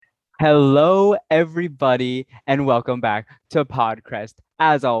Hello, everybody, and welcome back to Podcrest.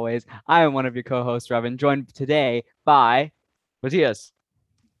 As always, I am one of your co-hosts, Robin, joined today by. Matthias,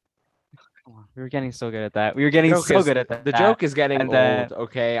 Come on, we were getting so good at that. We were getting joke so is good at the that. joke is getting And old. then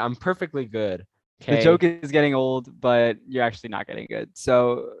Okay, I'm perfectly good. the joke Okay. is getting old, but you're actually not getting good.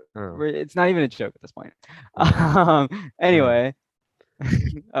 So Oh, it's not even a joke at this point. oh, oh, Anyway,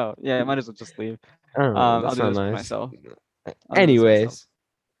 oh yeah, I might as well just leave. oh, I'll that's do not this nice. myself. I'll do this myself. Anyways,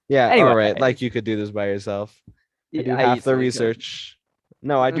 yeah, all right. Anyway, Like you could do this by yourself. I do I half the easily could. research.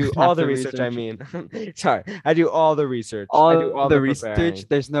 No, I do all Half the the research. I research. mean, sorry, I do all the research. I do All all the the research, preparing.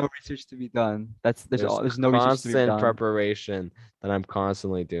 there's no research to be done. There's There's no research to be constant done. preparation that I'm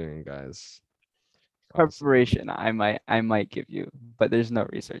constantly doing, guys. Constantly. Preparation, I might give you, but there's no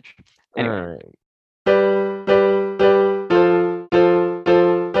research. All Anyway, right.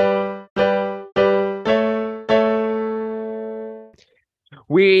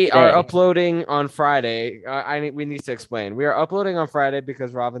 We are today, uploading on Friday. We need to explain. We are uploading on Friday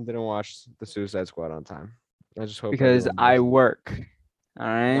because Robin didn't watch the Suicide Squad on time. I just hope because everyone I knows. work, all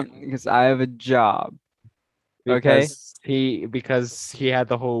No, right, because I have a job. Okay, because he had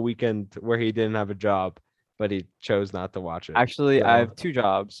the whole weekend where he didn't have a job, but he chose not to watch it. actually, I So, have two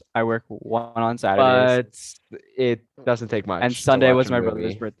jobs. I work one on Saturdays, but it doesn't take and much to Sunday watch was a my brother's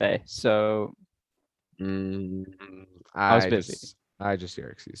movie. birthday, so Mm, I was I busy. just I just hear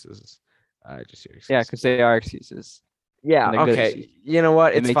excuses. I just hear Yeah, excuses. because they are excuses, Yeah, and they're good okay. excuses. You know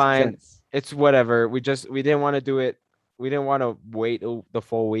what? It It's makes fine. sense. It's whatever. We didn't want to do it. We didn't want to wait the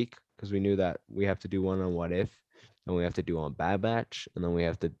full week because we knew that we have to do one on What If, and we have to do on Bad Batch, and then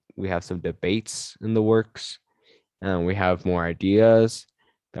we have some debates in the works, and we have more ideas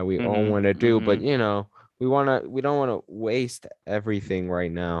that we all Mm-hmm. want to do. But Mm-hmm. we don't want to waste everything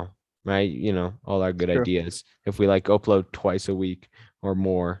right now, right? All our It's good true. ideas. If we like upload twice a week or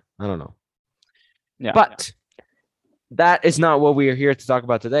more, I don't know. Yeah. But that is not what we are here to talk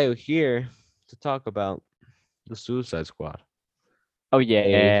about today. We're here to talk about the Suicide Squad, Oh a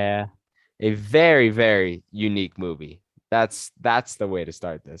yeah. a very very unique movie. That's the way to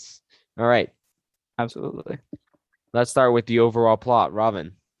start this. All right, Absolutely. let's start with the overall plot.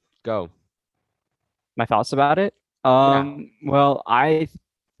 Robin, go. My thoughts about it. Yeah, Well, I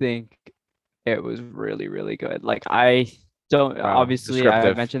think it was really, really good. Like I don't wow, obviously I've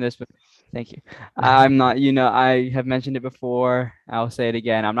descriptive. mentioned this, but thank you. I'm not, I have mentioned it before. I'll say it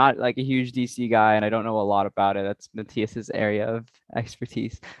again. I'm not like a huge DC guy and I don't know a lot about it. That's Matthias's area of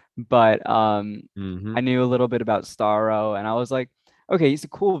expertise. But Mm-hmm. I knew a little bit about Starro and I was like, okay, he's a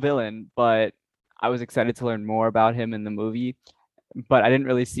cool villain, but I was excited to learn more about him in the movie, but I didn't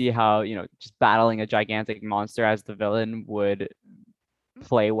really see how, just battling a gigantic monster as the villain would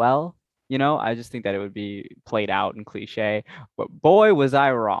play well. I just think that it would be played out and cliche. But boy, was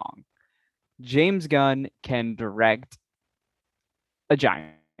I wrong. James Gunn can direct a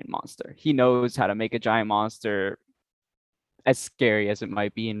giant monster. He knows how to make a giant monster as scary as it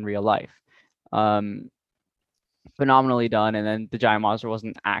might be in real life. Um, Phenomenally done. And then the giant monster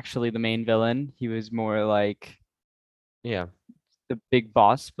wasn't actually the main villain. He was more like Yeah. the big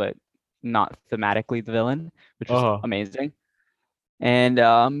boss, but not thematically the villain, which was Uh-huh. amazing. And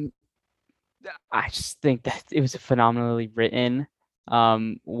I just think that it was phenomenally written,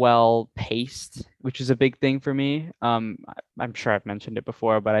 well paced, which is a big thing for me. I'm sure I've mentioned it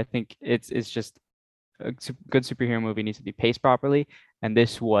before, but I think it's just a good superhero movie needs to be paced properly, and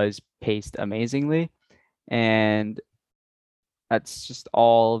this was paced amazingly. And that's just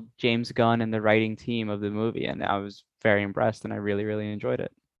all James Gunn and the writing team of the movie, and I was very impressed, and I really, really enjoyed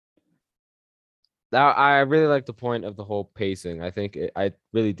it. Now I really like the point of the whole pacing. I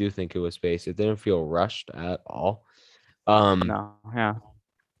really do think it was paced. It didn't feel rushed at all. Um, No, yeah.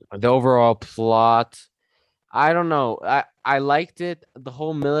 the overall plot, I don't know. I liked it. The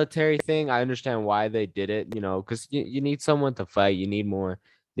whole military thing, I understand why they did it, because you need someone to fight. You need more.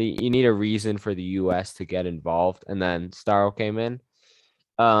 You need a reason for the US to get involved. And then Starro came in.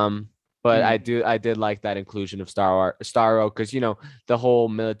 Um, but Mm. I did like that inclusion of Starro because the whole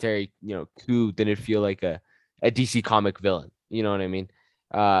military, coup didn't feel like a DC comic villain. You know what I mean?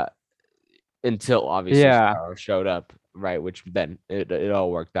 Uh, until obviously Yeah. Starro showed up, right? Which then it all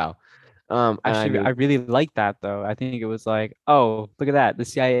worked out. And I Actually, I mean, really like that though. I think it was like, oh, look at that, the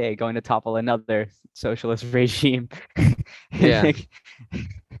CIA going to topple another socialist regime in, yeah. like,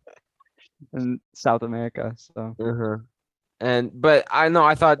 in South America, so Uh-huh. And but I know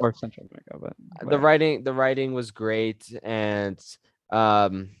I thought or Central America, but the whatever. writing was great, and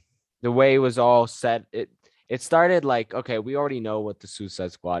um the way it was all set, it started like, okay, we already know what the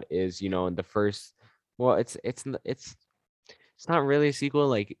Suicide Squad is, in the first, well, it's not really a sequel,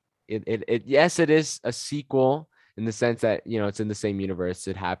 like it yes, it is a sequel in the sense that it's in the same universe.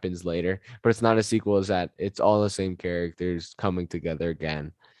 It happens later, but it's not a sequel. Is that it's all the same characters coming together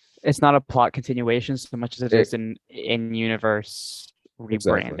again. It's not a plot continuation so much as it It, is an in-universe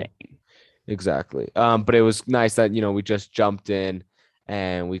exactly. rebranding. Exactly. But it was nice that we just jumped in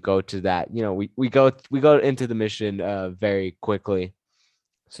and we go to that. We go into the mission very quickly.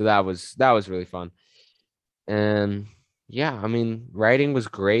 So that was really fun. And yeah, I mean, writing was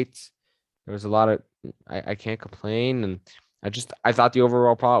great. There was a lot of I can't complain, and I thought the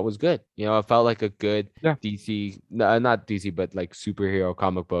overall plot was good. It felt like a good Yeah. DC, not DC, but like superhero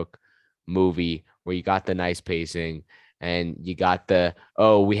comic book movie where you got the nice pacing and you got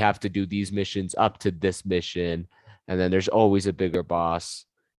we have to do these missions up to this mission, and then there's always a bigger boss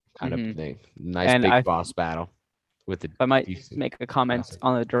kind of Hmm. thing. Nice And big boss battle with the I might DC make a comment classic.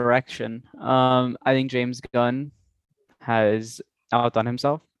 on the direction. I think James Gunn has outdone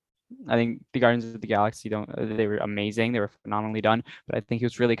himself. I think the Guardians of the Galaxy don't they were amazing. They were phenomenally done, but I think he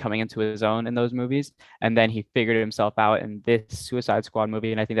was really coming into his own in those movies. And then he figured himself out in this Suicide Squad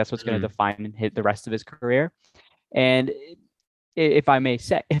movie, and I think that's what's going to Mm, define the rest of his career. And if I may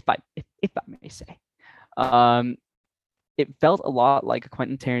say, if I may say, um, it felt a lot like a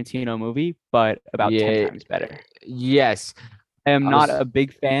Quentin Tarantino movie, but about 10 yeah. times better. Yes. I am I not was. a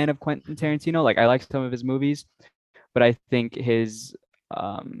big fan of Quentin Tarantino. Like I like some of his movies, but I think his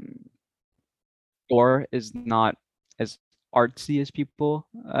um gore is not as artsy as people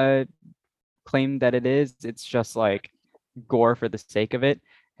claim that it is. It's just like gore for the sake of it.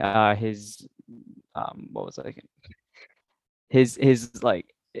 His what was it? His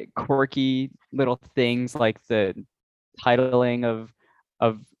like quirky little things like the titling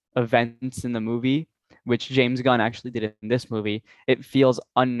of events in the movie, which James Gunn actually did in this movie. It feels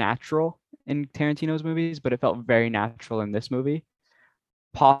unnatural in Tarantino's movies, but it felt very natural in this movie.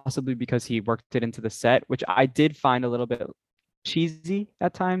 Possibly because he worked it into the set, which I did find a little bit cheesy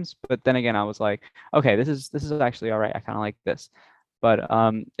at times. But then again, I was like, okay, this is actually all right. I kind of like this. But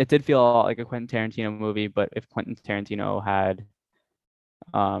it did feel a lot like a Quentin Tarantino movie. But if Quentin Tarantino had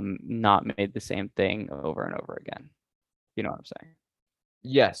not made the same thing over and over again, you know what I'm saying?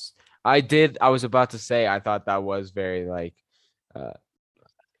 Yes, I did. I was about to say I thought that was very like uh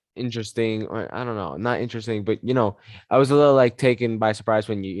interesting, or I don't know, not interesting, but I was a little like taken by surprise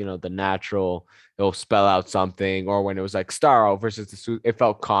when the natural it'll spell out something, or when it was like Starro versus it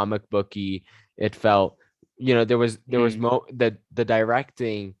felt comic booky. It felt there was Mm. the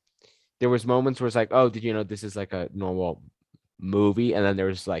directing. There was moments where it's like, oh, did you know this is like a normal movie, and then there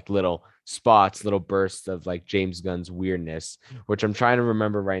was like little spots, little bursts of like James Gunn's weirdness, which I'm trying to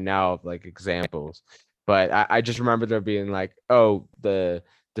remember right now of like examples. But I just remember there being like, oh, the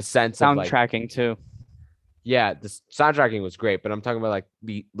sense of like, Soundtracking too. yeah, the soundtracking was great, but I'm talking about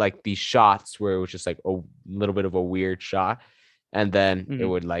like the shots where it was just like a little bit of a weird shot, and then it Hmm.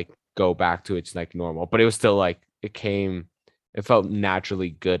 would like go back to its like normal, but it was still like it felt naturally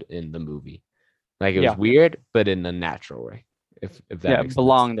good in the movie. Like it was Yeah. weird, but in a natural way. If that Yeah, makes sense.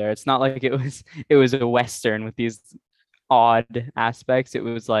 belong there. It's not like it was a Western with these odd aspects. It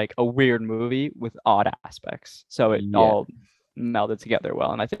was like a weird movie with odd aspects. So it Yeah. all melded together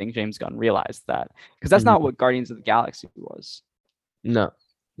well. And I think James Gunn realized that because that's not Mhm. what Guardians of the Galaxy was. No,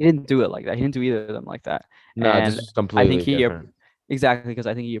 He didn't do it like that. He didn't do either of them like that. no, this And is I think completely he different. exactly because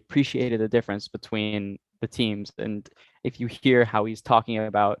I think he appreciated the difference between the teams. And if you hear how he's talking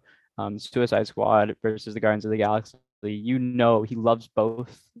about Suicide Squad versus the Guardians of the Galaxy, you know he loves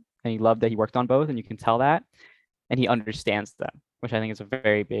both and he loved that he worked on both, and you can tell that, and he understands them, which I think is a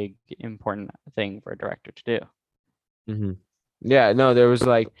very big important thing for a director to do. Hmm. Yeah, no, there was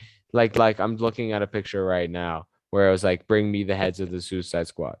like I'm looking at a picture right now where it was like, bring me the heads of the Suicide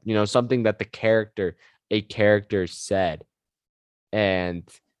Squad. Something that a character said, and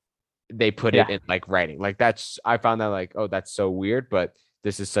they put it Yeah. in like writing. Like I found that like, oh, that's so weird, but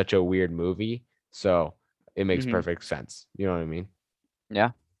this is such a weird movie, so it makes Hmm. perfect sense. You know what I mean?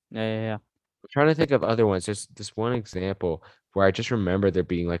 Yeah. Yeah. Yeah. Yeah. I'm trying to think of other ones. There's this one example where I just remember there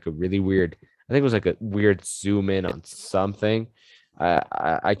being like a really weird, I think it was like a weird zoom in on something.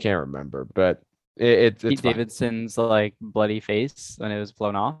 I can't remember, but it's Pete fine. Davidson's like bloody face when it was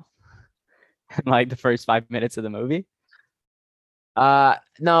blown off, in, like the first 5 minutes of the movie.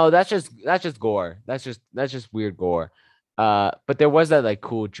 No, that's just gore. That's just weird gore. But there was that like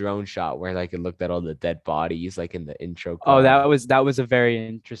cool drone shot where like it looked at all the dead bodies like in the intro Oh, card. that was a very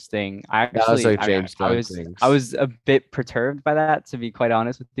interesting. That was like I mean, James I Gunn was I things. was a bit perturbed by that, to be quite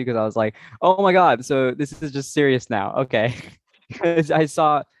honest with you, because I was like, oh my God, so this is just serious now. Okay. Because I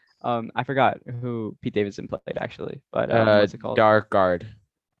saw I forgot who Pete Davidson played actually, but what's it called? Dark Guard.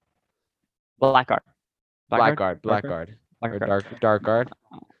 Blackguard. Blackguard. Darker. Blackguard, or Blackguard. Dark Guard.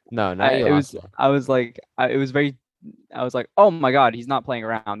 No, now you It lost was. me. I was like. It was very. I was like, oh my god, he's not playing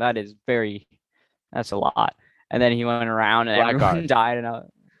around. That is very. That's a lot. And then he went around and everyone Blackguard. died.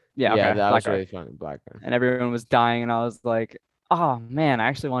 Yeah, Yeah, okay, that was Blackguard. really funny. Blackguard. And everyone was dying, and I was like, oh man, I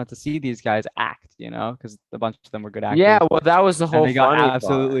actually wanted to see these guys act, because a bunch of them were good Yeah, actors, well, that was the and whole they got funny part.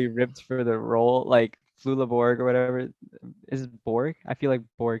 absolutely ripped for the role, like Flula Borg or whatever. Is it Borg? I feel like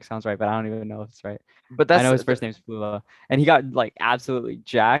Borg sounds right, but I don't even know if it's right. But I that's know his first name's Flula, and he got like absolutely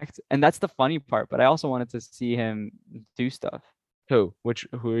jacked, and that's the funny part. But I also wanted to see him do stuff. who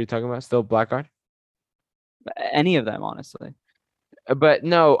are you talking about? Still Blackguard? Any of them, honestly. But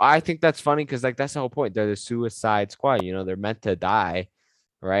no, I think that's funny because like that's the whole point. They're the Suicide Squad. They're meant to die,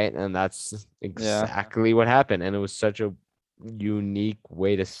 right? And that's Yeah. exactly what happened. And it was such a unique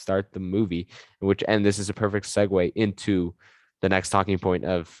way to start the movie, and this is a perfect segue into the next talking point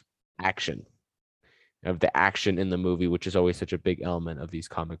of action, of the action in the movie, which is always such a big element of these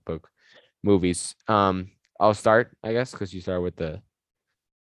comic book movies. I'll start, I guess, because you start with the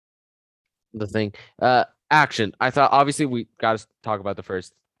thing. Action. I thought obviously we got to talk about the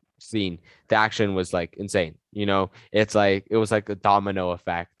first scene. The action was like insane. It's like it was like a domino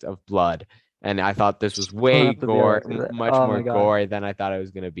effect of blood. And I thought this was I don't way have to be able gore, to do that. much Oh more my god. gory than I thought it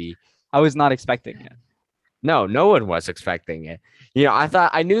was gonna be. I was not expecting it. No, no one was expecting it.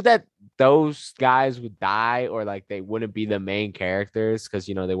 I knew that those guys would die or like they wouldn't be the main characters because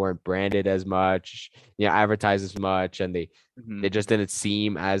they weren't branded as much, advertised as much, and they Mhm. just didn't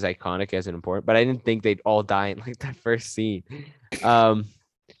seem as iconic as important. But I didn't think they'd all die in like that first scene. Um,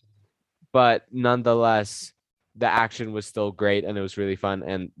 but nonetheless, the action was still great and it was really fun.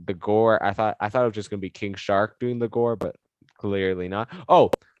 And the gore, I thought it was just gonna be King Shark doing the gore, but clearly not. Oh,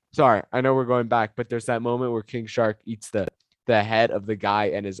 sorry, I know we're going back, but there's that moment where King Shark eats the head of the guy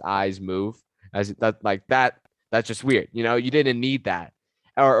and his eyes move as that like that. That's just weird. You didn't need that.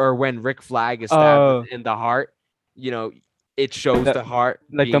 Or when Rick Flag is stabbed Oh, in the heart, you know, it shows the the heart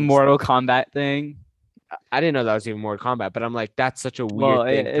like the being. Mortal Kombat thing. I didn't know that was even Mortal Kombat, but I'm like, that's such a Well, weird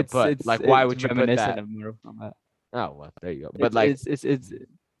thing to it's put. it's Like, why it's would you put reminiscent that? of Mortal Kombat. Oh well, there you go. But It's like, it's it's it's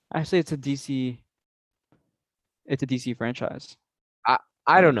actually it's a DC. It's a DC franchise.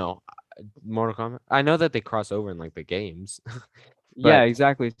 I don't know. Mortal Kombat. I know that they cross over in like the games, Yeah, but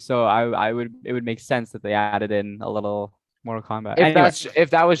exactly. So I would it would make sense that they added in a little Mortal Kombat. if Anyway,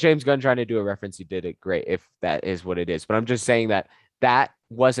 that was James Gunn trying to do a reference, he did it great. If that is what it is, but I'm just saying that that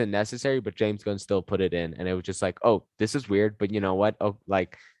wasn't necessary, but James Gunn still put it in, and it was just like, oh, this is weird, but you know what? Oh,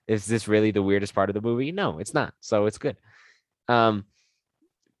 like, is this really the weirdest part of the movie? No, it's not. So it's good. Um,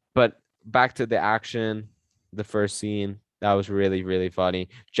 but back to the action, the first scene that was really really funny.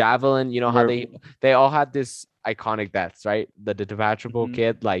 Javelin, you know how we're they all had this iconic deaths, right? The detachable mhm.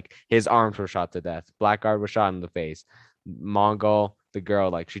 kid, like his arms were shot to death. Blackguard was shot in the face. Mongol, the girl,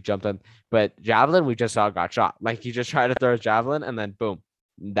 like she jumped on, but Javelin we just saw got shot. Like he just tried to throw a javelin and then boom,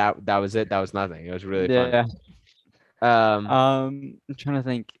 that was it. That was nothing. It was really funny. Yeah. Um, I'm trying to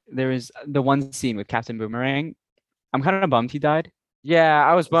think. There was the one scene with Captain Boomerang. I'm kind of bummed he died. yeah,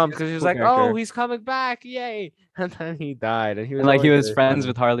 I was 'Cause he bummed was because a he was cool like, oh, character. he's coming back, yay! And then he died, and he And was like he always was really friends funny.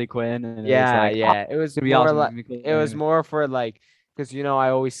 with Harley Quinn, and it was Yeah, like, oh, yeah. It it's was gonna be more awesome. It's like gonna be cool. it was more for like because I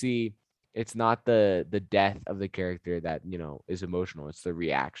always see it's not the death of the character that is emotional. It's the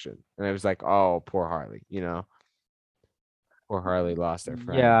reaction, and it was like, oh, poor Harley. Poor Harley lost their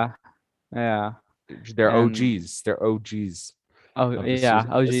friend. Yeah, yeah. They're And OGs. They're OGs oh of the yeah,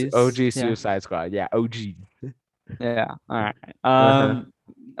 oh geez, OG yeah, Suicide Squad. Yeah, OG. yeah. All right. Uh-huh.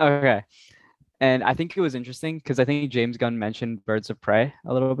 Okay. And I think it was interesting because I think James Gunn mentioned Birds of Prey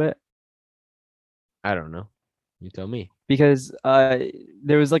a little bit I don't know. You tell me. because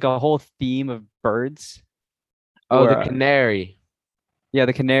there was like a whole theme of birds Oh, the where Canary. yeah,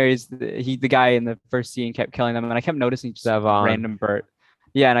 the canaries, the guy in the first scene kept killing them, and I kept noticing just Savon. random bird.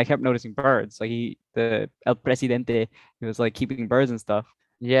 Yeah, and I kept noticing birds. Like the El Presidente, he was like keeping birds and stuff.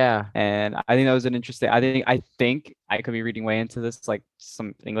 Yeah. And I think that was an interesting. I think I could be reading way into this like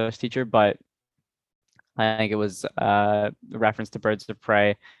some English teacher, but I think it was a reference to Birds of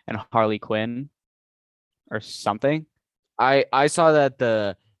Prey and Harley Quinn or something. I saw that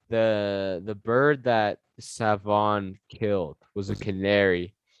the bird that Savon killed was a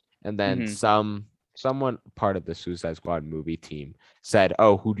canary, and then Hmm. someone part of the Suicide Squad movie team said,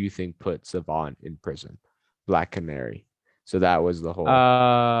 "Oh, who do you think put Savon in prison? Black Canary." So that was the whole.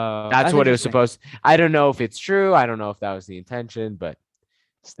 That's That's what it was interesting. supposed. I don't know if it's true. I don't know if that was the intention, but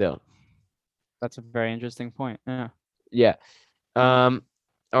still, That's a very interesting point. Yeah. yeah. Um.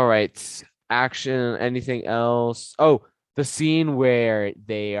 All right. Action. Anything else? Oh, the scene where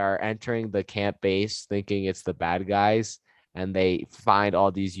they are entering the camp base thinking it's the bad guys and they find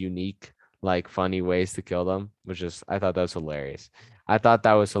all these unique like funny ways to kill them, which is I thought that was hilarious. I thought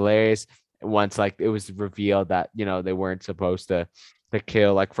that was hilarious once like it was revealed that they weren't supposed to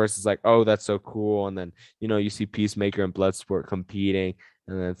kill. Like first it's like, oh, that's so cool, and then you see Peacemaker and Bloodsport competing,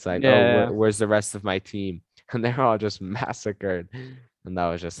 and then it's like, oh, Yeah, where's the rest of my team? And they're all just massacred, and that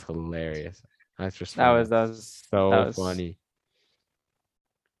was just hilarious. That's just that found was that that was that so was funny.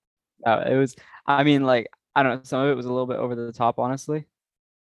 it was. I mean, like I don't know. Some of it was a little bit over the top, honestly.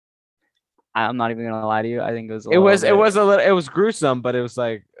 I'm not even gonna lie to you. I think it was a It little was it bit. was a little it was gruesome, but it was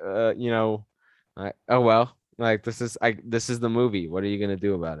like like, oh well, like this is the movie. What are you gonna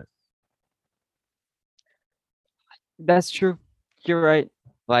do about it? That's true. You're right.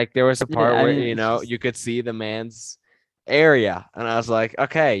 Like there was a Yeah, part I where mean, it's just you could see the man's area, and I was like,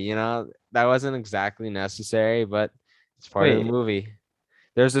 okay, that wasn't exactly necessary, but it's part of the wait. movie.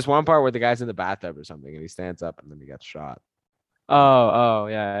 There's this one part where the guy's in the bathtub or something, and he stands up, and then he gets shot. And Oh,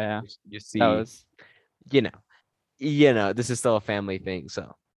 yeah, yeah. you That see, was. you know, this is still a family thing,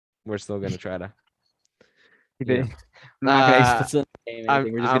 so we're still gonna try to, you know. I'm not gonna Uh, explicitly name I'm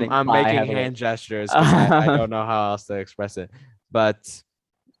anything. We're just I'm gonna I'm imply making heavily. hand gestures because I don't know how else to express it, but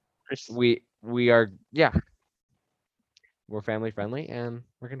we are, yeah, we're family friendly and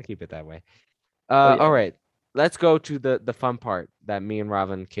we're gonna keep it that way. Oh yeah. All right, let's go to the fun part that me and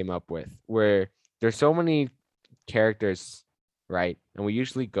Robin came up with, where there's so many characters, right? And we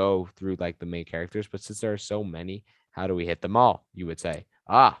usually go through like the main characters, but since there are so many, how do we hit them all? You would say,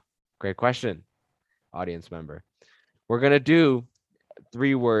 great question, audience member. We're gonna do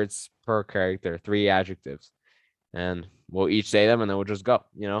 3 words per character, 3 adjectives, and we'll each say them, and then we'll just go,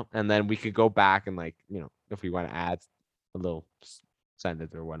 and then we could go back and like, if we want to add a little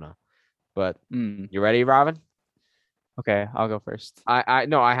sentence or whatnot. But Mm, you ready, Robin? okay, I'll go first. I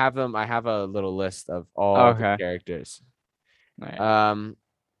no, I have them. I have a little list of all the Okay. characters. All right. Um,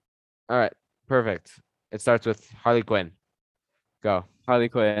 all right, perfect. It starts with Harley Quinn. Go. Harley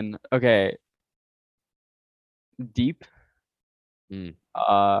Quinn. Okay. Deep. Mm,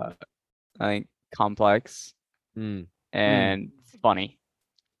 I think complex mm, mm. and funny.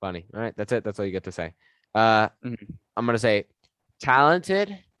 Funny. All right, that's it. That's all you get to say. Uh, Mhm. I'm gonna say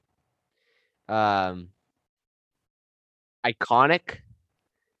talented, um, iconic,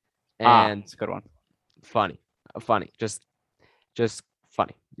 and It's a good one. funny. Funny. Just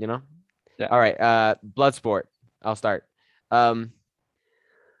funny. Yeah. All right. Bloodsport. I'll start. Um,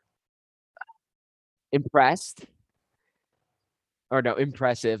 impressed, or no,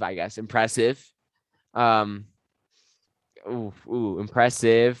 impressive. I guess impressive. Um,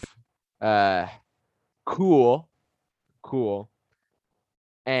 impressive. Uh, cool, cool,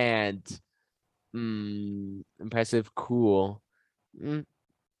 and impressive, cool. Mm,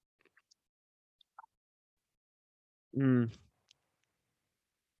 mm,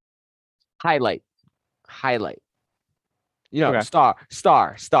 highlight, highlight. Okay. Star,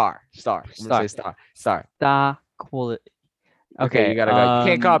 star, star, star. I'm gonna say Star. star, star. Star quality. Okay, you Okay. gotta go. You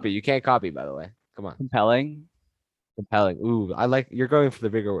can't copy. You can't copy, by the way. Come on. Compelling. Compelling. Ooh, I like you're going for the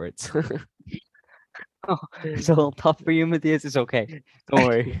bigger words. Oh, it's a little tough for you, Matthias. It's okay. Don't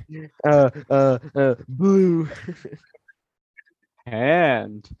worry. Boo.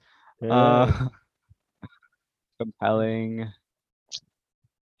 And Yeah. uh compelling.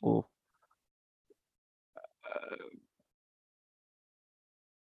 Ooh.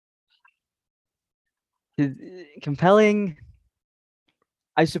 Compelling,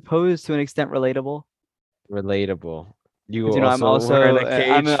 I suppose, to an extent relatable. Relatable. You Because I'm also were in also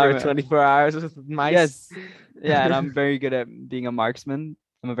a cage for 24 hours with mice. yes, yeah, and I'm very good at being a marksman.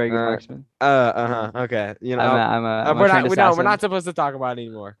 I'm a very good marksman. Okay. I'm a trained We're not assassin. supposed to talk about it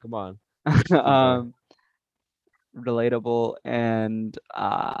anymore. Come on. Keep going. um, relatable and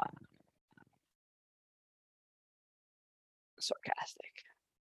sarcastic.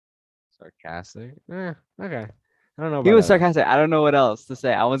 Sarcastic. Okay. I don't know He about was that. sarcastic. I don't know what else to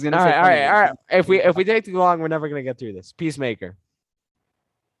say. I was gonna All say right, all funny, right, but all right. If we take too long, we're never gonna get through this. Peacemaker.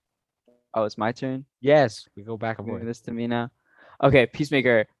 oh, it's my turn. Yes, we go back and Moving forth. this to me now. Okay,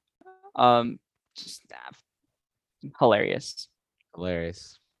 Peacemaker. Um, just hilarious.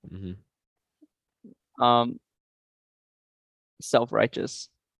 Hilarious. Mm-hmm. Um, self-righteous.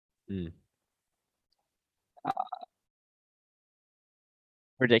 Mm.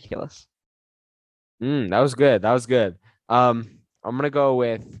 Ridiculous. That was good. That was good. I'm gonna go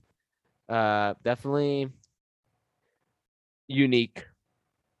with definitely unique,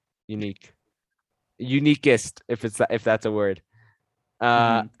 unique, uniquest, if that's a word.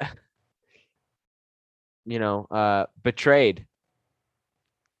 Uh, Mhm. betrayed.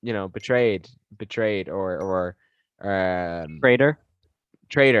 Betrayed, or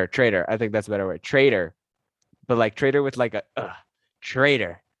Traitor. traitor. I think that's a better word. Traitor, but like traitor with like a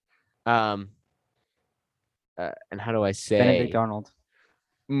traitor. Um, and how do I Benedict say Arnold.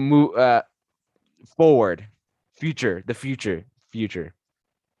 move forward, future, the future,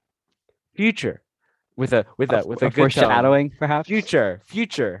 with a A good tone. foreshadowing, perhaps. Future,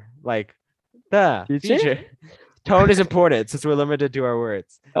 like the Future. future. Tone is important since we're limited to our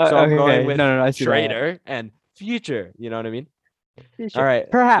words. So I'm going Okay. with No, no, no. I see that. traitor and future. You know what I mean? All Future.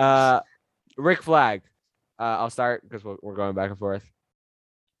 right. Perhaps. Rick Flag. I'll start because we're going back and forth.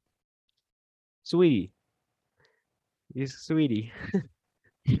 Sweetie. He's sweetie.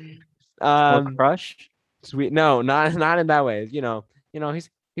 Or um, crush. sweet. No, not in that way.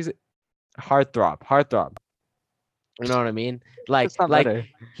 He's a heartthrob. You know what I mean? That's not Like better.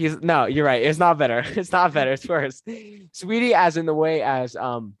 he's no, you're right. It's not better. It's not better. It's worse. Sweetie, as in the way as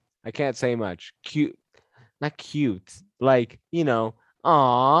I can't say much. Cute, not cute. Like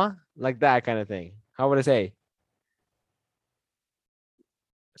aw, like that kind of thing. How would I say?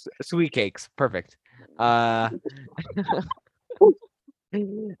 Sweet cakes, perfect. Uh,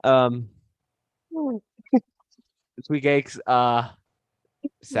 um, sweet cakes.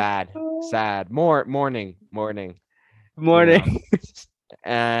 Sad. Mourning. You know, Morning.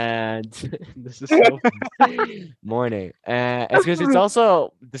 and this is so morning. It's because it's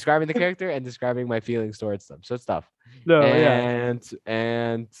also describing the character and describing my feelings towards them. So it's tough. No, yeah.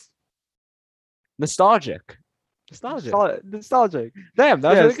 And nostalgic. Nostalgic. Nostalgic. Damn, that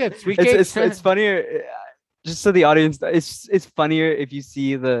was really Yes. good. Sweet It's cakes. it's it's funnier. Just so the audience, it's funnier if you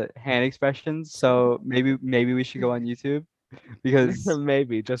see the hand expressions. So maybe we should go on YouTube because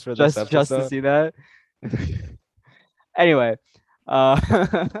Maybe just for this just to episode. see that. Anyway, uh,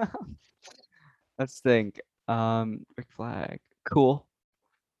 let's think. Rick Flag. Cool.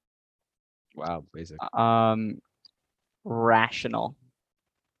 Wow, basic. Um, rational.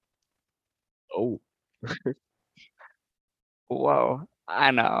 Oh, Whoa,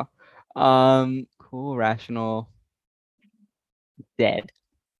 I know. Cool, rational, dead.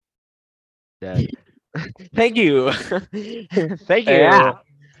 dead. Thank you. Thank you. Yeah,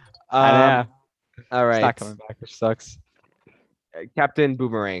 I know. All It's not right. coming back, which sucks. Captain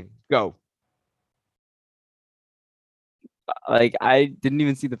Boomerang. Go. Like I didn't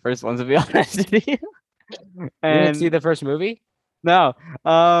even see the first one to be honest with you. You didn't see And the first movie? no,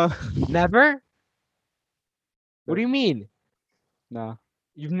 Never? What do you mean? no,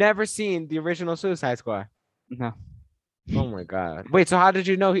 You've never seen the original Suicide Squad? no. Oh my god. Wait, so how did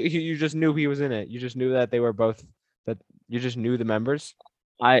you know you just knew he was in it? You just knew that they were both that you just knew the members?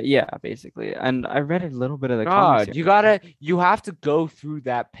 Yeah, basically, and I read a little bit of the comics God, here. you have to go through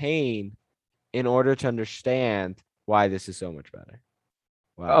that pain in order to understand why this is so much better.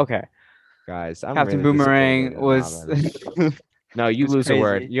 Wow. Okay, Guys, I'm Captain really disappointed Boomerang in was Robin. No, you was lose a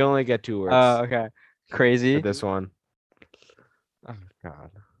word. crazy. You only get 2 words Okay, for crazy this one. Oh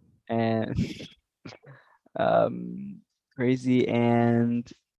god. and um, crazy and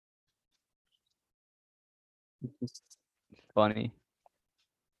just funny.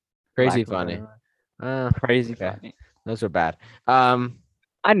 Crazy Lack of a better funny. word. Uh, Crazy okay. funny. Those are bad. Um,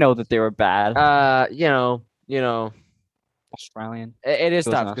 I know that they were bad. you know, Australian. it is He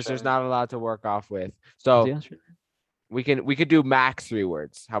wasn't tough because there's Australian. not a lot to work off with. Was he So Australian? we could do max 3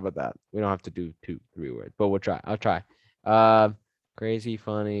 words. How about that? We don't have to do 3 words, but we'll try. I'll try. Crazy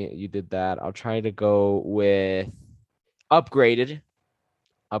funny. You did that. I'll try to go with upgraded.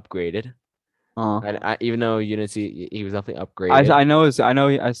 Upgraded. Uh, Even though you didn't see, he was definitely upgraded.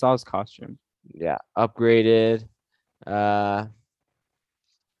 I saw his costume. Yeah, upgraded. Uh,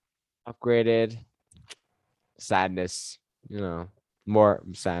 upgraded. Sadness. More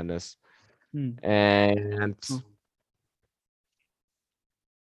sadness. Hmm. And Hmm.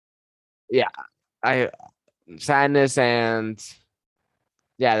 yeah, I sadness and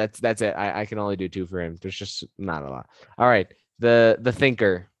yeah, that's it. I can only do 2 for him. There's just not a lot. All right, the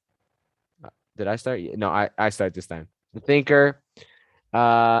thinker. Did I start? No, I start this time. The thinker.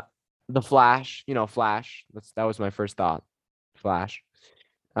 Uh, the Flash. Flash. That was my first thought. Flash.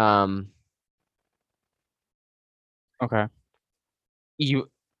 Um, Okay. you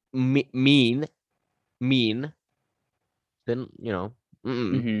mean. Then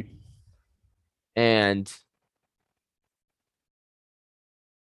Mm-hmm. and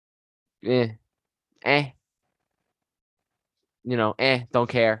eh, eh, don't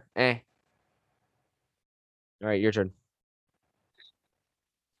care. All right, your turn.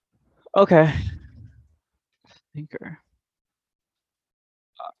 Okay. Thinker.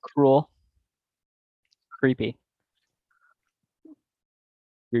 Cruel. Creepy.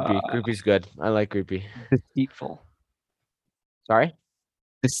 Creepy. Uh, Creepy's good. I like creepy. deceitful. Sorry.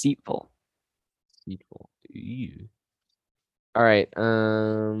 Deceitful. Deceitful. Ew. All right.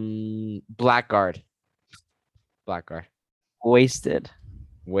 Blackguard. Blackguard. Wasted.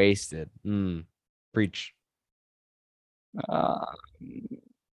 Wasted. Preach. Uh,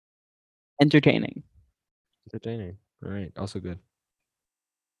 entertaining. Entertaining. All right. Also good.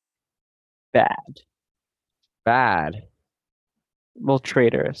 Bad. Bad. Well,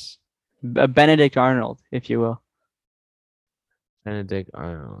 traitorous. Benedict Arnold, if you will. Benedict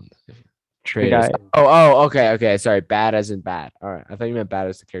Arnold. The Traitors. guy. Okay. Sorry. Bad as in bad. All right. I thought you meant bad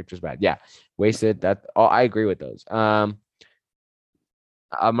as the character's bad. Yeah. Wasted. That. Oh, I agree with those. I'm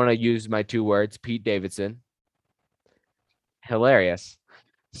gonna use my 2 words. Pete Davidson. Hilarious.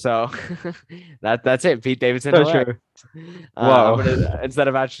 So that's it. Pete Davidson. So Hilarious. true. I'm Whoa. gonna instead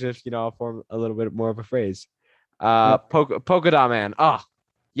of adjectives, I'll form a little bit more of a phrase. Polka dot man. Oh,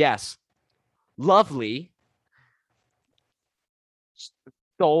 yes. Lovely.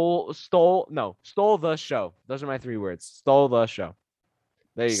 Stole the show. Those are my 3 words. Stole the show.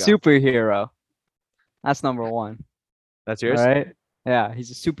 There you go. Superhero. That's number one. That's All yours. right. Yeah,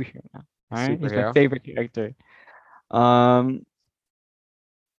 he's a superhero now. All right. He's my Superhero. favorite character. Um,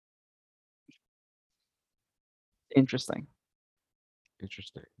 interesting.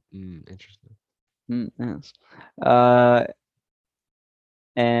 Interesting. Interesting. Yes.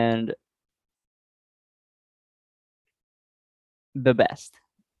 And the best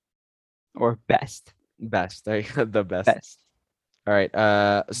or best. Best. There you go. The best. Best. All right.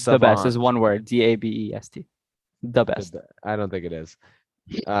 The best Savant. is one word. DABEST. The best. I don't think it is.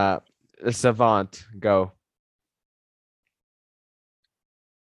 Savant. Go.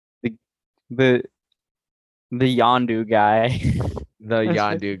 The Yondu guy. The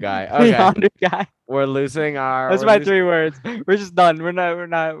Yondu guy. The Okay. Yondu guy. We're losing our. That's we're my losing- 3 words. We're just done. We're not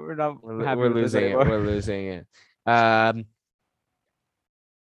happy We're with this losing it. anymore. We're losing it. I'm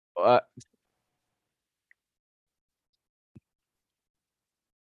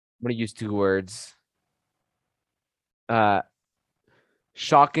gonna use 2 words.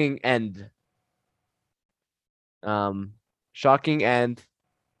 Shocking end. Shocking end.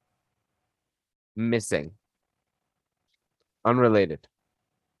 Missing. Unrelated.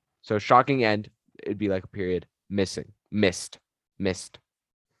 So shocking end, it'd be like a period. Missing. Missed.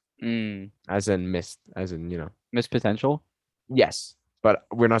 As in missed. As in, Missed potential. Yes. But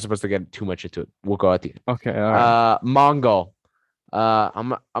we're not supposed to get too much into it. We'll go at the end. Okay. All right. Mongol.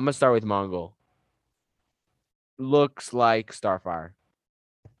 I'm gonna start with Mongol. Looks like Starfire.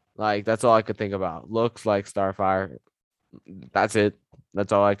 Like that's all I could think about. Looks like Starfire. That's it.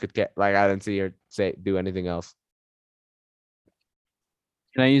 That's all I could get. Like I didn't see her do anything else.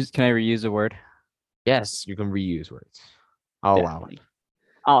 Can I reuse a word? Yes, you can reuse words. I'll allow it.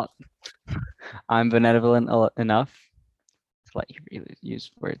 I'm benevolent enough to let you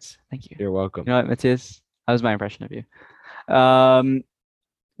use words. Thank you. You're welcome. You know what, Matthias? That was my impression of you.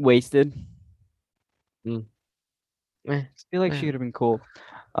 Wasted. Eh, I feel like she eh. could have been cool.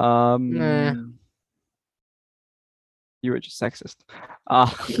 You were just sexist.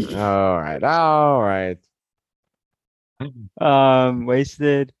 All right.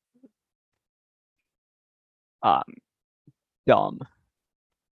 Wasted. Dumb.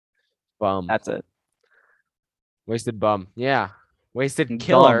 Bum. That's it. Wasted bum. Yeah. Wasted Dumb.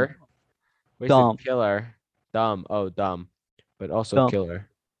 killer. Wasted Dumb. killer. Dumb. Oh, dumb. But also Dumb. killer.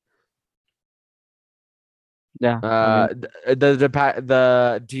 Yeah.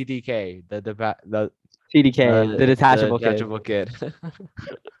 The DDK. The TDK, the detachable kid. detachable kid.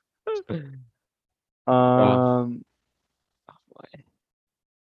 Oh, boy.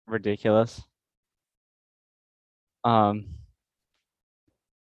 Ridiculous.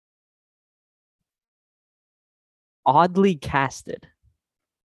 Oddly casted.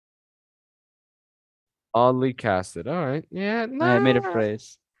 Oddly casted. All right. Yeah. I made a nah.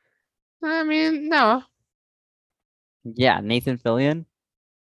 phrase. I mean, no. Yeah, Nathan Fillion.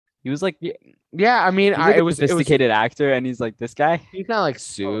 He was like, Yeah. I mean, he's like it a was sophisticated actor, and he's like this guy. He's not like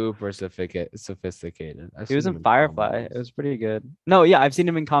super sophisticated. He was in Firefly. It was pretty good. No, yeah, I've seen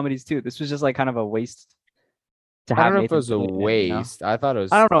him in comedies too. This was just like kind of a waste to I have don't know if it Nathan was a Fillion in, waste. I thought it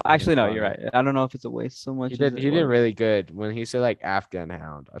was. I don't know. fucking Actually, no, you're funny. right. I don't know if it's a waste so much. He did. He did really good when he said like Afghan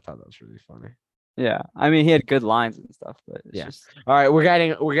Hound. I thought that was really funny. Yeah, I mean, he had good lines and stuff, but it's Yeah. just All right, we're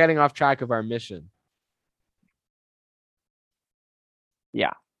getting off track of our mission.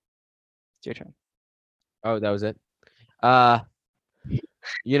 it's your turn. Oh, that was it.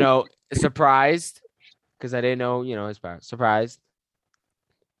 Surprised because I didn't know, his parents. Surprised.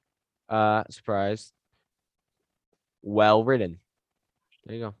 Surprised. well written.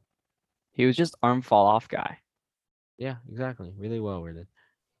 There you go. He was just arm fall off guy. Yeah, exactly. Really well written.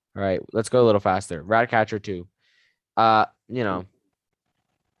 All right, let's go a little faster. Ratcatcher 2. You know,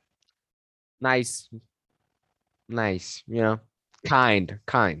 nice, nice, kind,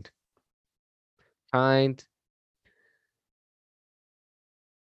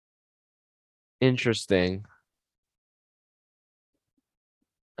 interesting.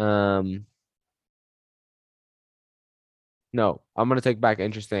 Um, no, I'm gonna take back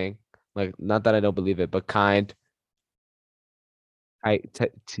interesting. Like, not that I don't believe it, but kind. I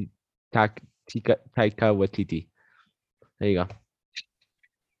Taika Waititi. There you go.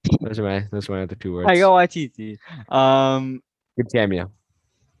 Those are my other two I words. go Waititi. Good cameo.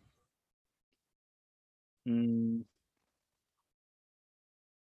 mm,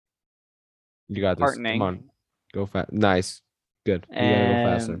 You got this. Come heartening on. Go fast. Nice. Good. You gotta go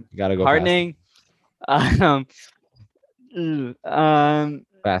faster. and You gotta go faster. heartening. Um,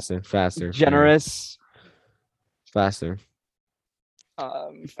 Faster. Faster. Come on. generous. Faster.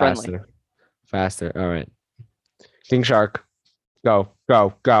 Friendly. Faster. Faster. All right. King Shark. Go.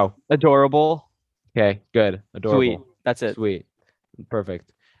 Go. Go. Adorable. Okay. Good. Sweet. Adorable. That's it. Sweet.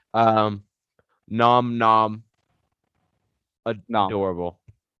 Perfect. Nom nom. Nom. Adorable.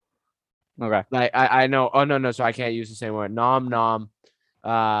 Okay. Like I know. Oh no. So I can't use the same word. Nom nom.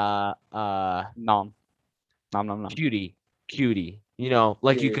 Nom. Nom nom nom. Cutie. Cutie. You know,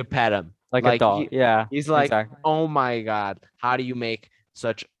 like you Cute. could pet him. Like a dog. Yeah. He's like, exactly. oh my God, how do you make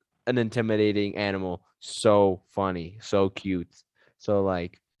such an intimidating animal so funny, so cute? So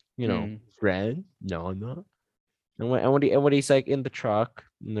like, friend? No, I'm not. And when he's like in the truck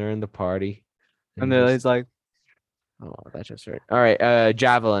and they're in the party. And then just, he's like, oh, that's just right. All right,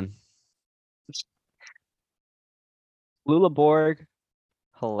 Javelin. Lula Borg,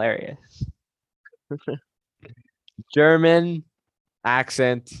 hilarious. German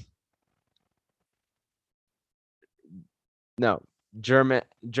accent. No, German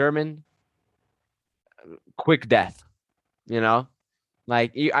quick death, you know?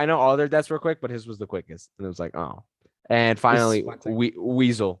 Like I know all their deaths were quick, but his was the quickest. And it was like, oh. And finally,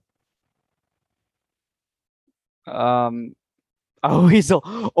 Weasel. Oh,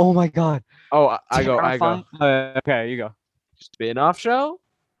 Weasel. Oh my God. Oh, I go. Terrifying. Okay, you go. Spin-off show?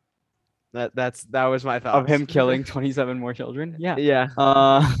 That was my thought. Of him killing 27 more children. Yeah.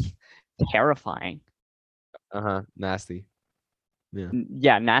 Yeah. Terrifying. Nasty. Yeah.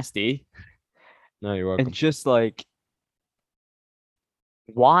 Yeah, nasty. No, you're welcome. And just like,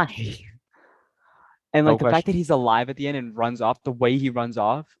 why? And like the fact that he's alive at the end and runs off the way he runs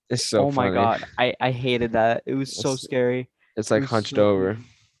off. It's so oh my funny. God. I hated that. It was so scary. It's like hunched over.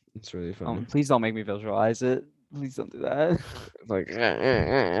 It's really funny. Please don't make me visualize it. Please don't do that. Like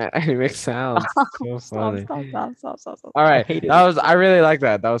he makes sounds. So funny. Stop. All right. I really like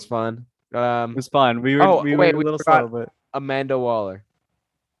that. That was fun. It was fun. We were a little slow, but Amanda Waller.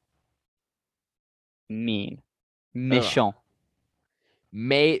 Mean. Mission.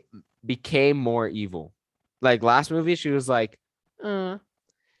 Became more evil. Like last movie, she was like, bad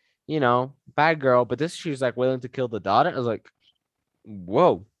girl. But this, she was like willing to kill the daughter. I was like,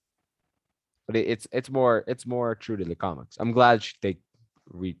 whoa. But it's more true to the comics. I'm glad they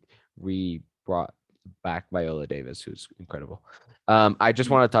brought back Viola Davis, who's incredible. I just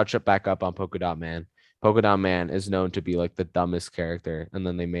want to touch it back up on Polka Dot Man. Polka Dot Man is known to be like the dumbest character, and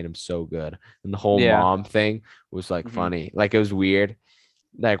then they made him so good. And the whole mom thing was like funny. Like it was weird.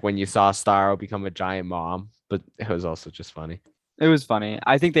 Like when you saw Starro become a giant mom, but it was also just funny. It was funny.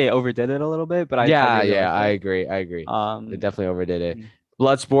 I think they overdid it a little bit, but I agree. They definitely overdid it.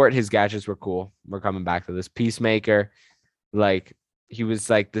 Bloodsport, his gadgets were cool. We're coming back to this. Peacemaker, like he was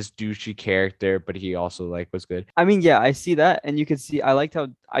like this douchey character, but he also like was good. I mean, yeah, I see that, and you could see. I liked how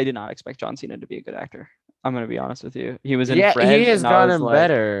I did not expect John Cena to be a good actor. I'm gonna be honest with you. He was in Fred. He has gotten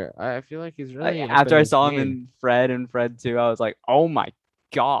better. I feel like he's really after I saw him in Fred and Fred 2, I was like, oh my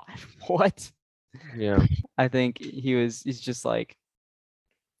God, what? Yeah. I think he's just like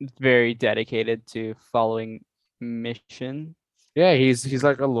very dedicated to following mission. Yeah, he's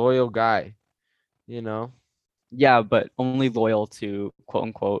like a loyal guy, Yeah, but only loyal to quote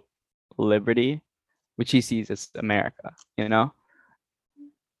unquote liberty, which he sees as America,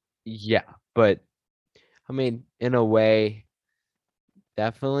 Yeah, but I mean, in a way,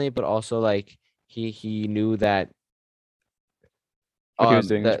 definitely, but also like he knew that what he was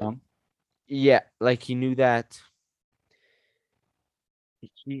doing was wrong. Yeah, like he knew that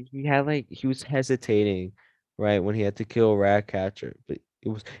he had he was hesitating, right, when he had to kill Ratcatcher, but it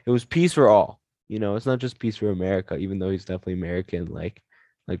was peace for all. It's not just peace for America, even though he's definitely American. Like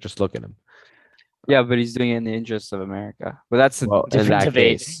just look at him. Yeah, but he's doing it in the interest of America. But that's a Well, in different that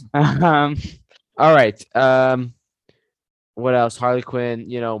debate. case. Um, All right. What else? Harley Quinn,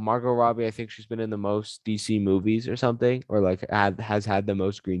 Margot Robbie, I think she's been in the most DC movies or something, or like has had the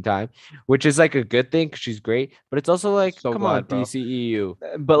most screen time, which is like a good thing because she's great. But it's also like, so come on, glad, bro. DCEU.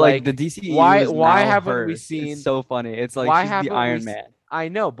 But like the Like, DCEU why is why now haven't we her. It's seen so funny. It's like why she's the haven't we Iron s- Man. I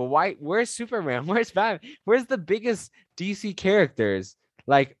know, but why where's Superman? Where's Batman? Where's the biggest DC characters?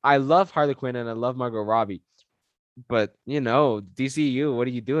 Like, I love Harley Quinn and I love Margot Robbie, but DCU, what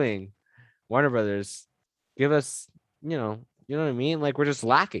are you doing? Warner Brothers, give us, you know what I mean? Like, we're just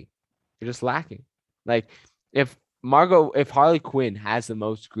lacking. We're just lacking. Like, if Harley Quinn has the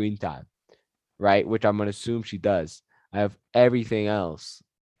most screen time, right? Which I'm gonna assume she does. I have everything else.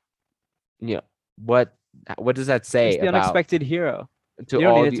 You know, what what does that It's say the about unexpected hero. to You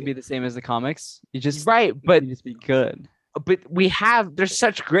don't need all it to the be the same as the comics. You just right? need it to be good. But there's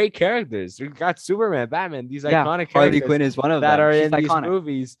such great characters. We've got Superman, Batman, these Yeah, iconic Harley characters Quinn is one of that them. are She's in these iconic.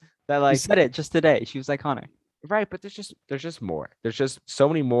 movies that You like said it just today. She was iconic. right, but there's just more. There's just so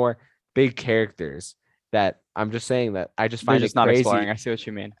many more big characters that I'm just saying that I just They're find just it not exploring. crazy. I see what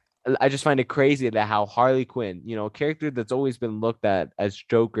you mean. I just find it crazy that how Harley Quinn, a character that's always been looked at as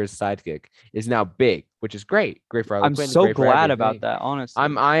Joker's sidekick, is now big, which is great. Great for Harley I'm Quinn, so great for glad about everything. that, honestly.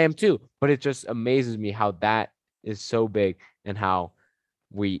 I am too, but it just amazes me how that is so big and how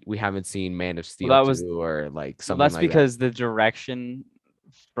we haven't seen Man of Well, Steel that was 2 or like well, something that's like that. because the direction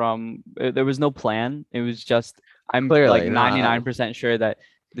from there was no plan. It was just I'm like Clearly, no. 99% sure that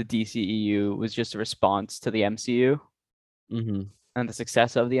the DCEU was just a response to the MCU Mm-hmm. and the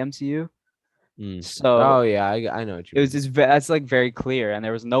success of the MCU. Mm. So Oh yeah, I know what you it was mean. just that's like very clear, and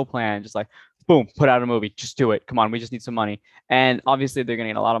there was no plan. Just like boom, put out a movie, just do it. Come on, we just need some money. And obviously they're gonna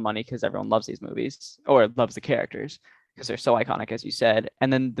get a lot of money because everyone loves these movies or loves the characters because they're so iconic, as you said.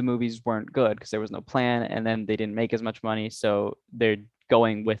 And then the movies weren't good because there was no plan, and then they didn't make as much money, so they're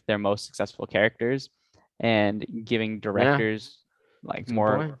going with their most successful characters and giving Yeah, directors like that's a good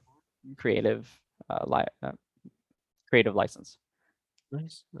point. more creative, creative license.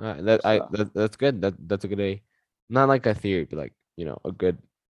 Nice. That I So that's good. That's a good not like a theory, but like a good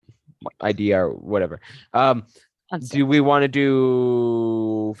idea or whatever. Um, do concept. we want to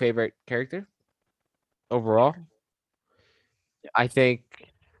do favorite character overall? I think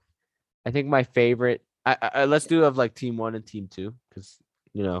I think my favorite. Let's do of like team one and team two because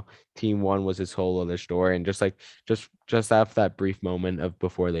team one was his whole other story and just like just after that brief moment of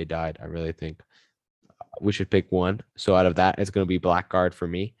before they died, I really think we should pick one. So out of that, it's gonna be Blackguard for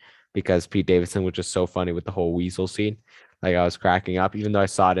me because Pete Davidson was just so funny with the whole weasel scene. Like I was cracking up, even though I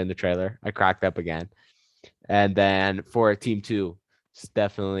saw it in the trailer. I cracked up again. And then for team two, it's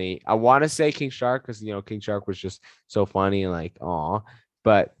definitely I want to say King Shark because King Shark was just so funny and like aw.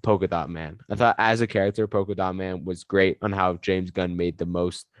 But Polka Dot Man, I thought as a character, Polka Dot Man was great on how James Gunn made the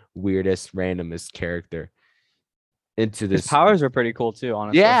most weirdest, randomest character into His this. powers were pretty cool too,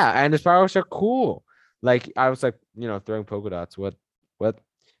 honestly. Yeah, and his powers are cool. Like I was like, throwing polka dots. What?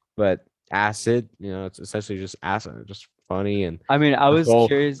 But acid, it's essentially just acid, just funny and I mean, I the was whole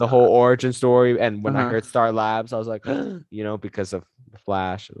curious. the whole origin story. And when I Uh-huh. heard Star Labs, I was like, because of the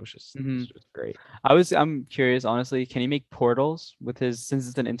Flash, hmm it's just great. I'm curious, honestly, can he make portals with his since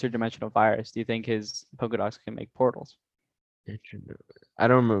it's an interdimensional virus? Do you think his polka dots can make portals? I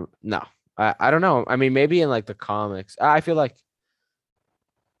don't remember. No, I don't know. I mean, maybe in like the comics, I feel like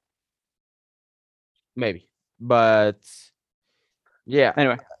maybe, but yeah,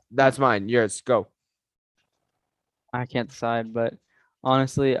 Anyway, that's mine. Yours, go. I can't decide, but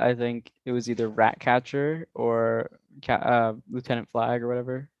honestly, I think it was either Ratcatcher or Lieutenant Flag or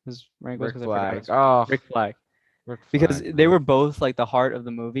whatever his rank was Rick because I forgot Flag. his Oh, Rick Flag. Rick Because Flag, they man. were both like the heart of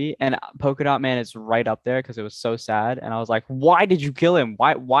the movie, and Polka Dot Man is right up there because it was so sad, and I was like, why did you kill him?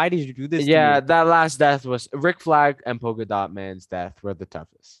 Why did you do this to Yeah, me? that last death was Rick Flag and Polka Dot Man's death were the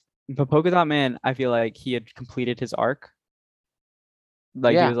toughest. But Polka Dot Man, I feel like he had completed his arc.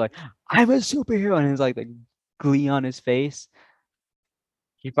 Like he Yeah, was like, I'm a superhero, and his like glee on his face.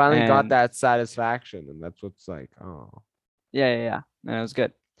 he finally got And that satisfaction, and that's what's like, oh, yeah. And it was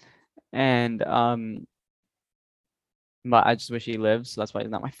good. And but I just wish he lived, so that's why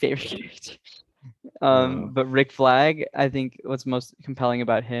he's not my favorite character. no, But Rick Flag, I think what's most compelling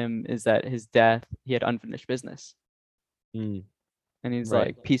about him is that his death, he had unfinished business. mm, And he's right.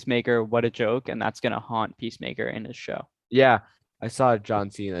 like, Peacemaker, what a joke. And that's gonna haunt Peacemaker in his show. Yeah, I saw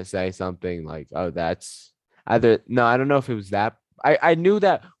John Cena say something like, "Oh, that's either." No, I don't know if it was that. I knew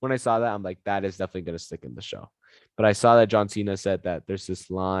that when I saw that, I'm like, that is definitely gonna stick in the show. But I saw that John Cena said that there's this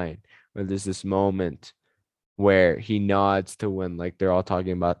line or there's this moment where he nods to when like they're all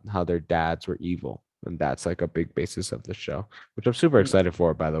talking about how their dads were evil. And that's like a big basis of the show, which I'm super Mm. excited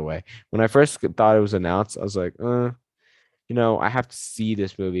for, by the way. When I first thought it was announced, I was like, I have to see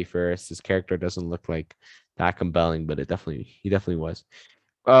this movie first. This character doesn't look like that compelling, but he definitely was.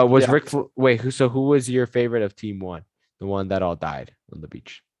 Was Yeah, Rick? Wait, who was your favorite of Team One? The one that all died on the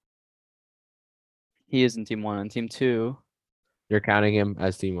beach. he is in team one. And team two, You're counting him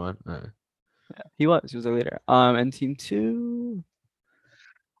as Team One. he was a leader. And team two,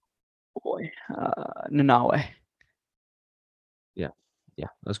 oh boy, Nanawe. Yeah, yeah,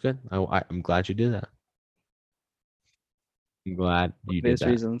 that's good. I'm glad you did that. I'm glad you did Obvious that.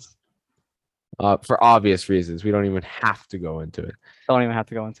 reasons. For obvious reasons, we don't even have to go into it. Don't even have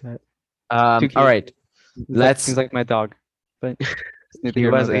to go into it. Too All cute. right, Seems let's. like my dog, but it's neither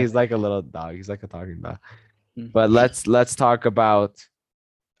here nor there. He's like a little dog. He's like a talking dog. Mm. But let's talk about.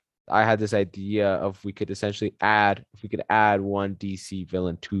 I had this idea of if we could add one DC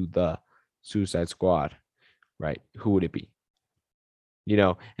villain to the Suicide Squad, right? Who would it be?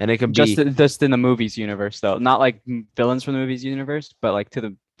 And it can Just be. just in the movies universe though, not like villains from the movies universe, but like to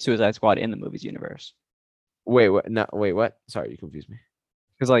the Suicide Squad in the movies universe. Wait, what? No, wait, what? Sorry, you confused me.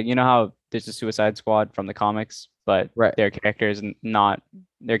 Because like you know how there's a Suicide Squad from the comics, but Right. their characters not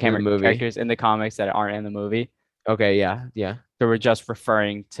their In the camera movie. characters in the comics that aren't in the movie. Okay, yeah, yeah. So we're just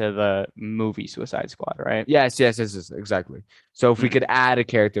referring to the movie Suicide Squad, right? Yes, yes, yes, yes, exactly. So if we Mm. could add a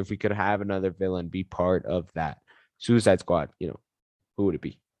character, if we could have another villain be part of that Suicide Squad, who would it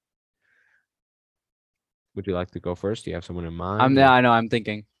be? Would you like to go first? Do you have someone in mind? Yeah, I know. I'm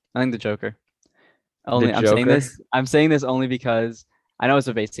thinking. I think the Joker. The Only I'm saying Joker? this. I'm saying this only because I know it's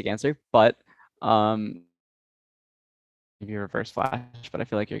a basic answer, but um, maybe Reverse Flash. But I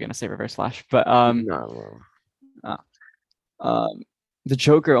feel like you're gonna say Reverse Flash. But No. uh, um, the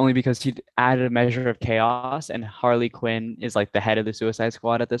Joker only because he added a measure of chaos, and Harley Quinn is like the head of the Suicide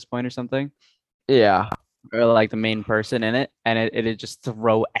Squad at this point or something, Yeah. or like the main person in it, and it'd just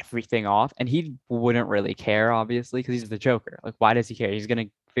throw everything off. And he wouldn't really care, obviously, because he's the Joker. Like, why does he care? He's gonna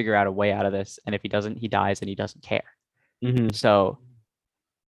figure out a way out of this, and if he doesn't, he dies, and he doesn't care. Mm-hmm. So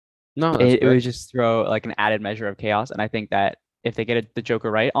No, that's it fair. would just throw like an added measure of chaos. And I think that if they get the Joker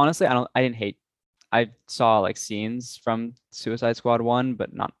right, honestly, I didn't hate. I saw like scenes from Suicide Squad 1,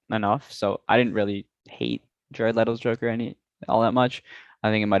 but not enough. So I didn't really hate Jared Leto's Joker all that much. I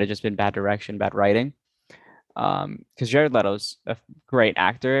think it might have just been bad direction, bad writing. Because Jared Leto's a great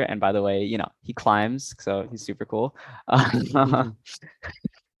actor, and by the way, he climbs, so he's super cool.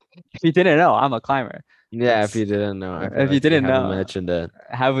 If you didn't know, I'm a climber. Yeah, if you didn't know, I feel If you like we didn't haven't know, mentioned it.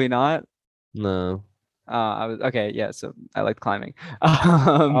 have we not? No. I was okay. Yeah, so I like climbing.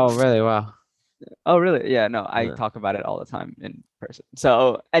 Oh, really? Wow. Oh, really? Yeah, no, I Yeah. talk about it all the time in person.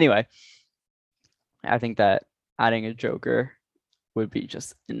 So anyway, I think that adding a Joker would be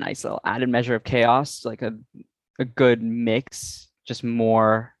just a nice little added measure of chaos, like a good mix, just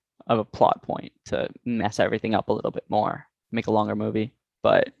more of a plot point to mess everything up a little bit more, make a longer movie,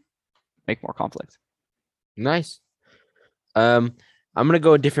 but make more conflict. Nice. I'm gonna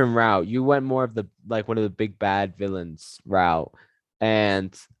go a different route. You went more of the like one of the big bad villains route,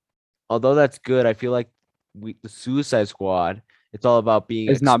 and although that's good, I feel like the Suicide Squad, it's all about being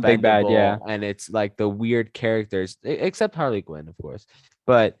It's not big bad, yeah. expendable, and it's like the weird characters, except Harley Quinn, of course.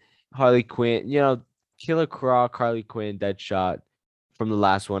 But Harley Quinn, Killer Croc, Harley Quinn, Deadshot from the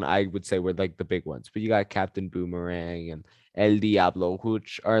last one, I would say were like the big ones. But you got Captain Boomerang and El Diablo,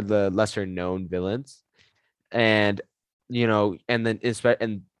 which are the lesser known villains. And and then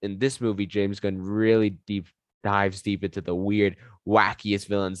in this movie, James Gunn really dives deep into the weird, wackiest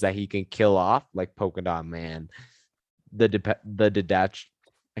villains that he can kill off, like Polka Dot Man, the detached,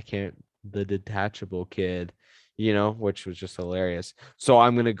 the detachable kid, which was just hilarious. So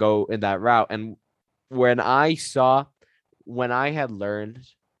I'm gonna go in that route. And when I had learned,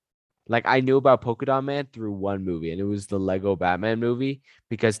 like I knew about Polka Dot Man through one movie, and it was the Lego Batman movie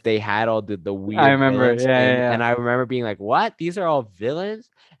because they had all the I weird remember, villains, yeah, and yeah. I remember being like, "What? These are all villains?"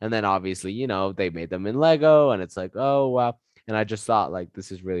 And then obviously, they made them in Lego, and it's like, "Oh wow!" And I just thought like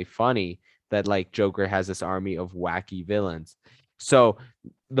this is really funny that like Joker has this army of wacky villains. So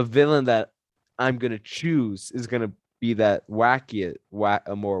the villain that I'm gonna choose is gonna be that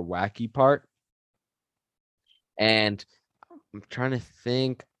a more wacky part, and I'm trying to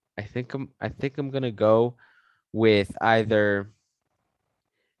think. I think I'm gonna go with either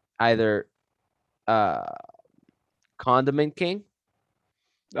uh Condiment King,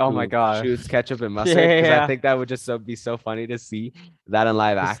 Oh my who god. shoots ketchup and Yeah, mustard, yeah, because I yeah. think that would just be so funny to see that in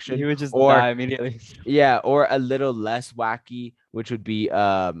live He action. would just Or die immediately. yeah, or a little less wacky, which would be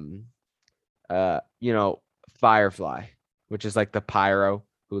uh you know Firefly, which is like the pyro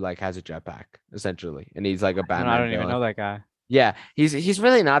who like has a jetpack essentially, and he's like a I Batman don't even villain. know that guy. Yeah, he's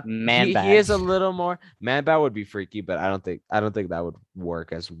really not. Man He bat. is a little more Man Bat would be freaky, but I don't think that would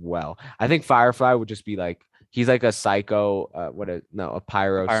work as well. I think Firefly would just be like he's like a psycho, a A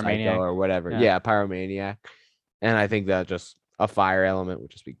pyro psycho pyromaniac. or whatever. Yeah. Yeah, pyromaniac. And I think that just a fire element would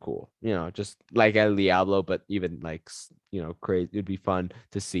just be cool. Just like El Diablo, but even like crazy. It'd be fun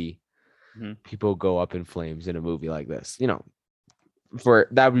to see Mhm. people go up in flames in a movie like this. For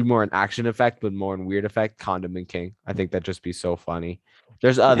that would be more an action effect, but more an weird effect. Condiment King. I think that'd just be so funny.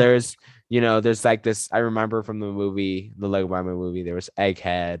 There's others, there's like this. I remember from the movie, the Lego Batman movie, there was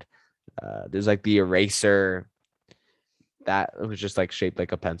Egghead. There's like the eraser that was just like shaped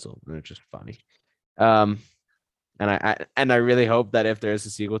like a pencil, and it's just funny. Um, and I really hope that if there's a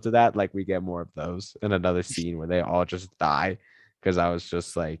sequel to that, like we get more of those and another scene where they all just die, because I was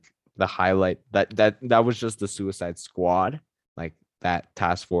just like the highlight that was just the Suicide Squad, like that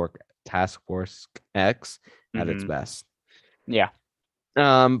Task Force X at its Mhm. best. Yeah.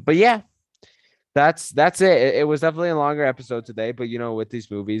 But yeah, that's it. It was definitely a longer episode today, but with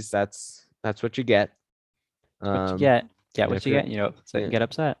these movies, that's what you get. What you Um, get. Get and what if you you're get. You know, so yeah, get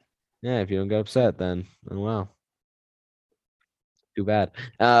upset. yeah, if you don't get upset, then oh well, too bad.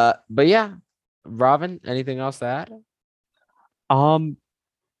 But yeah, Robin, anything else to add? Um,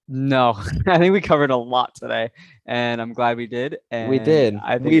 no, I think we covered a lot today, and I'm glad we did. We And did.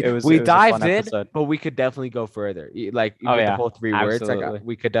 I think We it was we it was a fun dived in, episode. but we could definitely go further. Like Oh with the yeah, whole three words, like absolutely.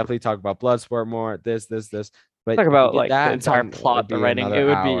 we could definitely talk about Bloodsport more. This. But Talk if we about did like the that, entire then it would plot, the be writing. another It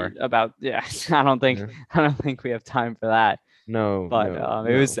would be hour. about yeah. I don't think Yeah. I don't think we have time for that. No, But no,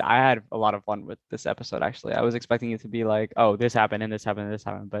 it was no. I had a lot of fun with this episode actually. I was expecting it to be like, oh, this happened and this happened and this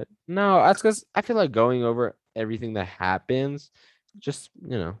happened, but No, that's because I feel like going over everything that happens, just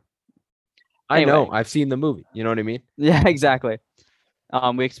I know anyway, I've seen the movie. You know what I mean? yeah, exactly.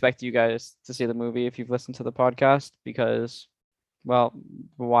 We expect you guys to see the movie if you've listened to the podcast because, well,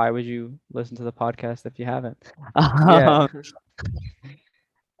 why would you listen to the podcast if you haven't? Yeah.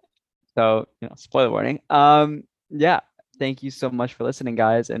 So, spoiler warning. Yeah, thank you so much for listening,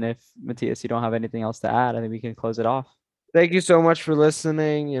 guys. And if Matthias, you don't have anything else to add, I think we can close it off. Thank you so much for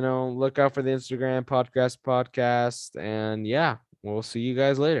listening. Look out for the Instagram podcast, and yeah, we'll see you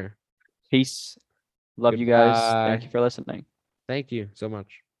guys later. Peace. Love you guys. Thank Goodbye. you for listening. Thank you so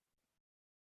much.